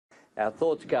Our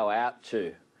thoughts go out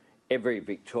to every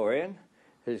Victorian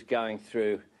who's going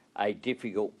through a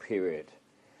difficult period.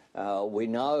 We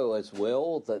know as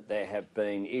well that there have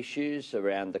been issues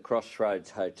around the Crossroads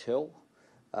Hotel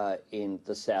in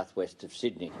the southwest of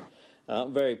Sydney.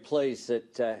 I'm very pleased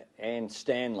that Anne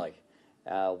Stanley,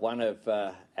 one of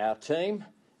our team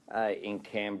in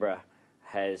Canberra,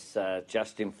 has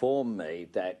just informed me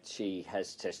that she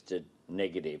has tested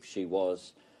negative. She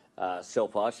was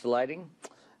self-isolating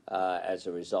as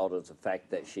a result of the fact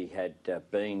that she had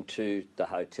been to the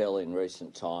hotel in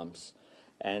recent times,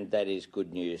 and that is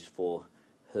good news for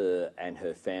her and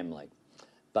her family.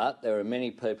 But there are many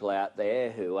people out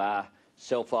there who are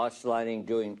self-isolating,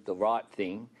 doing the right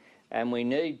thing, and we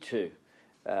need to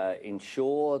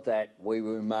ensure that we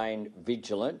remain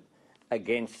vigilant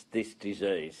against this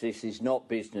disease. This is not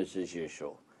business as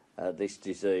usual. This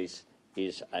disease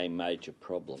is a major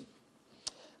problem.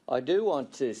 I do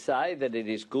want to say that it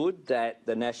is good that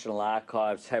the National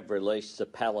Archives have released the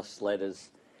Palace letters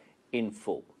in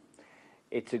full.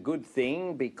 It's a good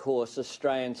thing because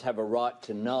Australians have a right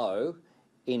to know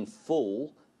in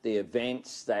full the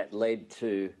events that led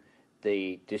to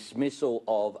the dismissal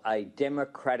of a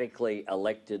democratically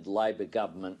elected Labor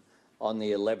government on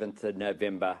the 11th of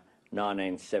November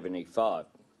 1975.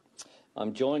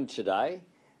 I'm joined today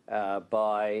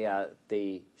by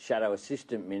the Shadow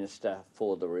Assistant Minister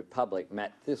for the Republic,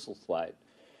 Matt Thistlethwaite.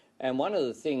 And one of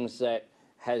the things that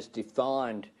has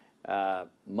defined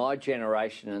my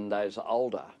generation and those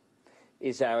older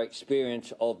is our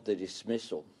experience of the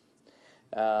dismissal.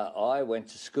 I went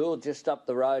to school just up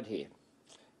the road here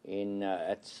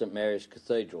at St Mary's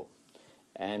Cathedral,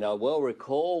 and I well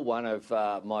recall one of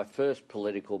my first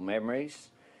political memories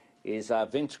is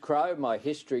Vince Crowe, my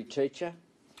history teacher,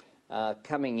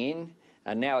 coming in,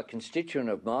 and now a constituent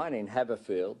of mine in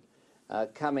Haberfield,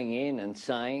 coming in and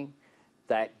saying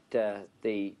that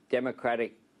the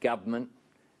Democratic government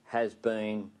has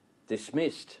been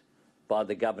dismissed by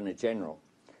the Governor-General.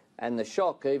 And the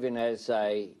shock, even as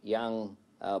a young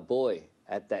boy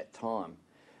at that time,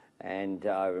 and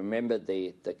I remember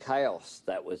the chaos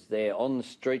that was there on the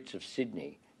streets of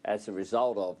Sydney as a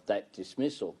result of that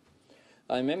dismissal.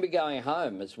 I remember going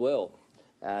home as well,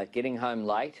 getting home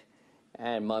late,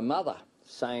 and my mother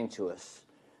saying to us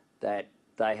that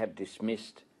they have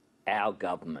dismissed our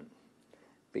government,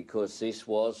 because this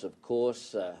was, of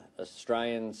course,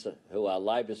 Australians who are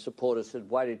Labor supporters had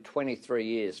waited 23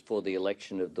 years for the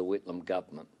election of the Whitlam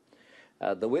government.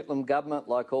 The Whitlam government,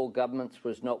 like all governments,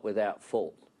 was not without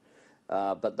fault,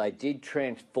 but they did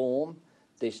transform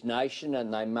this nation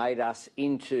and they made us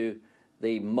into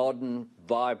the modern,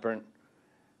 vibrant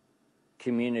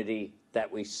community that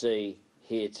we see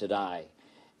here today.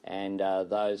 And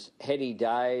those heady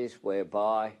days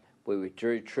whereby we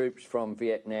withdrew troops from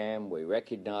Vietnam, we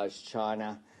recognised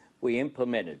China, we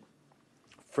implemented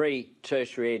free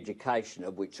tertiary education,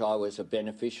 of which I was a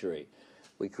beneficiary.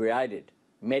 We created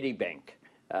Medibank,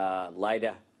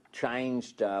 later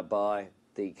changed by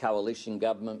the coalition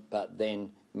government, but then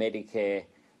Medicare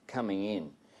coming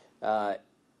in.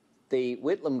 The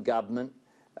Whitlam government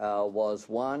was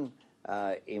one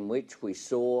in which we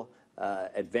saw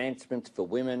advancements for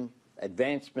women,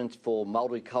 advancements for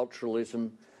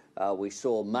multiculturalism. We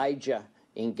saw major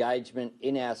engagement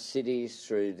in our cities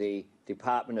through the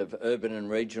Department of Urban and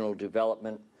Regional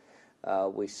Development.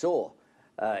 We saw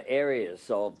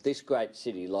areas of this great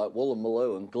city like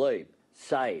Woolloomooloo and Glebe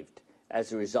saved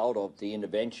as a result of the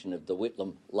intervention of the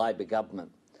Whitlam Labor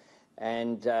government.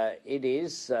 And it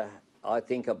is, I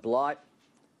think, a blight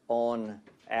on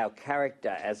our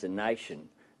character as a nation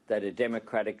that a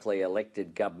democratically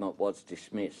elected government was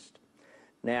dismissed.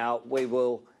 Now, we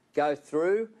will go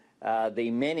through the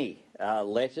many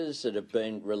letters that have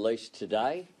been released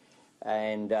today,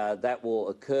 and that will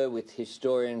occur with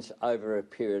historians over a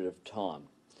period of time.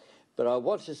 But I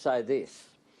want to say this,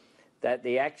 that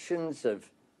the actions of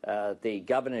the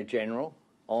Governor-General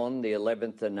on the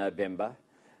 11th of November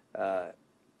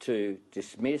to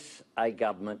dismiss a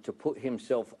government, to put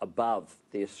himself above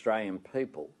the Australian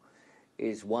people,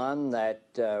 is one that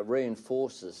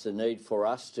reinforces the need for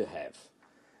us to have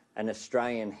an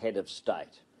Australian head of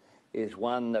state, is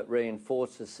one that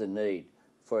reinforces the need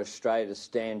for Australia to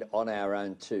stand on our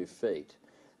own 2 feet.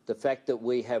 The fact that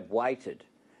we have waited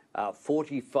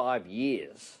 45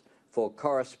 years for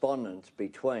correspondence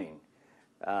between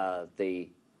the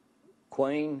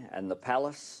Queen and the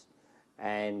Palace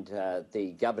and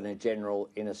the Governor-General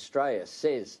in Australia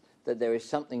says that there is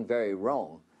something very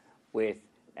wrong with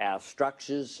our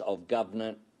structures of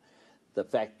government, the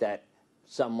fact that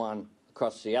someone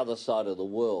across the other side of the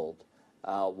world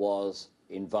was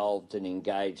involved and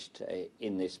engaged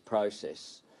in this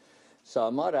process. So I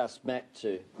might ask Matt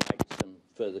to make some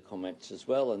further comments as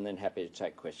well, and then happy to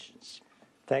take questions.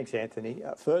 Thanks, Anthony.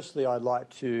 Firstly, I'd like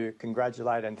to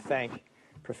congratulate and thank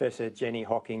Professor Jenny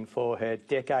Hocking for her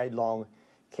decade-long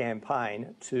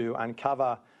campaign to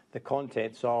uncover the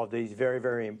contents of these very,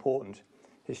 very important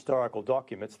historical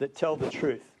documents that tell the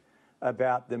truth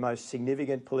about the most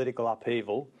significant political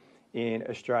upheaval in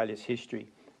Australia's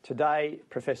history. Today,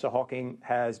 Professor Hocking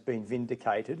has been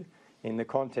vindicated in the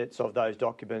contents of those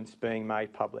documents being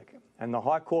made public. And the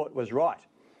High Court was right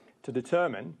to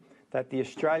determine that the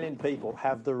Australian people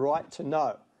have the right to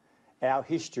know our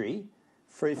history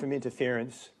free from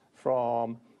interference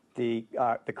from the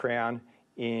Crown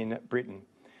in Britain.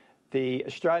 The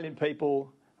Australian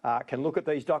people can look at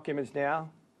these documents now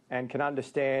and can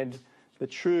understand the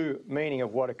true meaning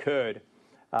of what occurred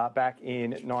back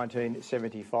in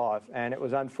 1975. And it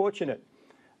was unfortunate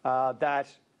that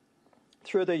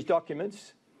through these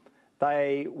documents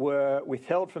they were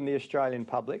withheld from the Australian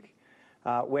public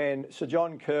when Sir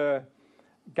John Kerr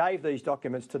gave these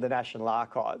documents to the National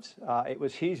Archives. It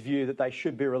was his view that they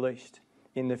should be released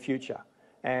in the future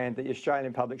and that the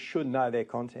Australian public should know their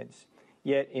contents.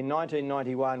 Yet in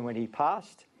 1991, when he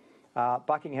passed,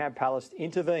 Buckingham Palace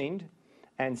intervened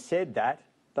and said that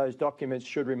those documents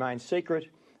should remain secret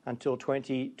until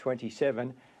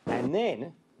 2027, and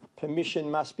then permission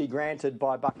must be granted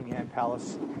by Buckingham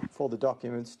Palace for the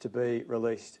documents to be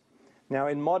released. Now,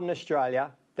 in modern Australia,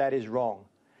 that is wrong,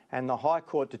 and the High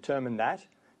Court determined that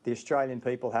the Australian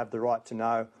people have the right to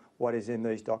know what is in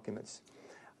these documents.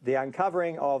 The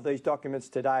uncovering of these documents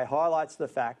today highlights the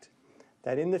fact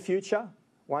that in the future,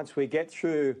 once we get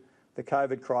through the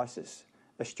COVID crisis,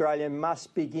 Australia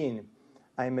must begin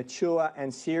a mature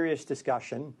and serious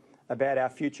discussion about our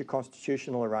future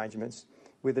constitutional arrangements,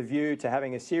 with a view to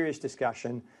having a serious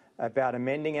discussion about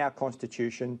amending our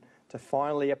constitution to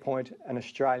finally appoint an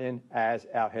Australian as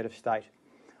our head of state.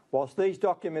 Whilst these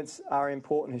documents are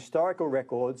important historical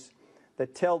records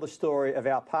that tell the story of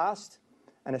our past,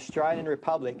 an Australian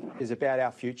republic is about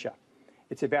our future.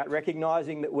 It's about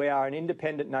recognising that we are an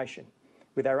independent nation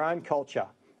with our own culture,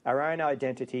 our own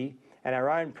identity and our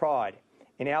own pride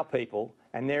in our people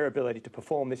and their ability to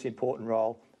perform this important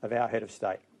role of our head of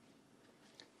state.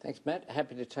 Thanks, Matt.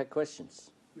 Happy to take questions.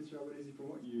 Mr Albanese, from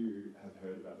what you have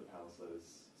heard about the Palace letters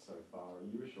so far, are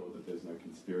you assured that there's no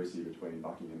conspiracy between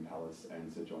Buckingham Palace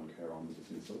and Sir John Kerr on the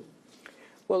dismissal?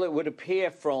 Well, it would appear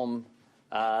from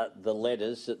the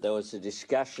letters that there was a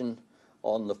discussion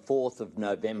on the 4th of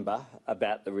November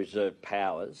about the reserved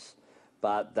powers,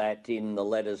 but that in the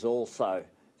letters also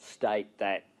state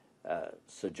that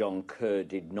Sir John Kerr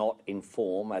did not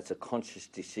inform, as a conscious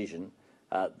decision,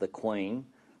 the Queen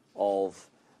of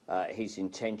his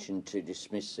intention to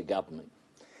dismiss the government.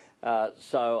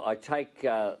 So I take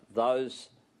those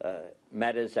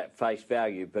matters at face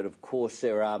value, but of course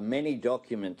there are many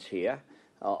documents here.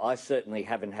 I certainly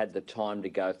haven't had the time to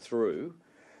go through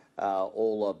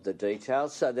all of the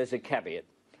details, so there's a caveat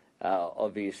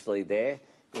obviously there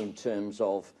in terms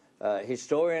of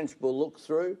historians will look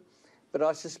through, but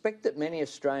I suspect that many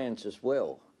Australians as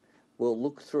well will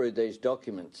look through these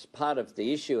documents. Part of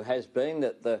the issue has been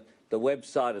that the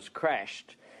website has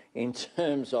crashed in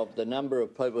terms of the number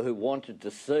of people who wanted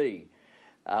to see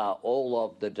all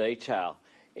of the detail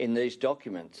in these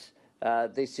documents.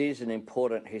 This is an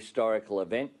important historical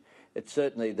event. It's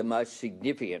certainly the most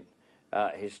significant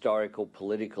historical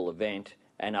political event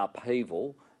and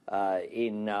upheaval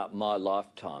in my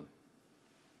lifetime.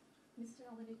 Mr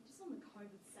Albanese, just on the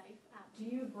COVID Safe app, do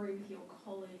you agree with your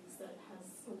colleagues that it has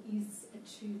or is a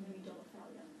 $2 million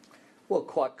failure? Well,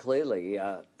 quite clearly,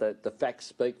 the facts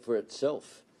speak for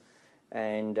itself.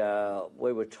 And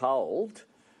we were told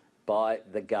by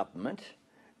the government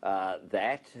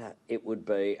that it would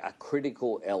be a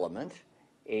critical element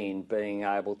in being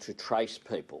able to trace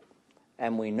people.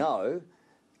 And we know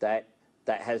that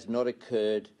that has not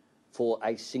occurred for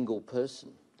a single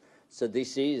person. So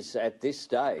this is, at this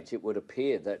stage, it would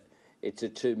appear that it's a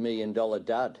 $2 million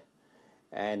dud.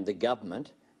 And the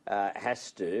government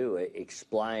has to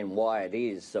explain why it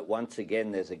is that once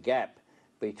again there's a gap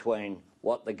between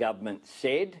what the government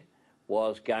said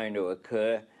was going to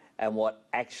occur and what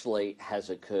actually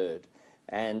has occurred.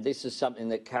 And this is something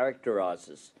that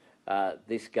characterises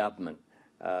this government,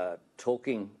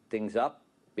 talking things up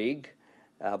big,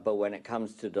 but when it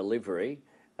comes to delivery,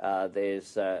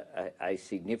 there's a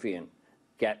significant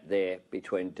gap there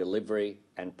between delivery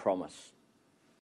and promise.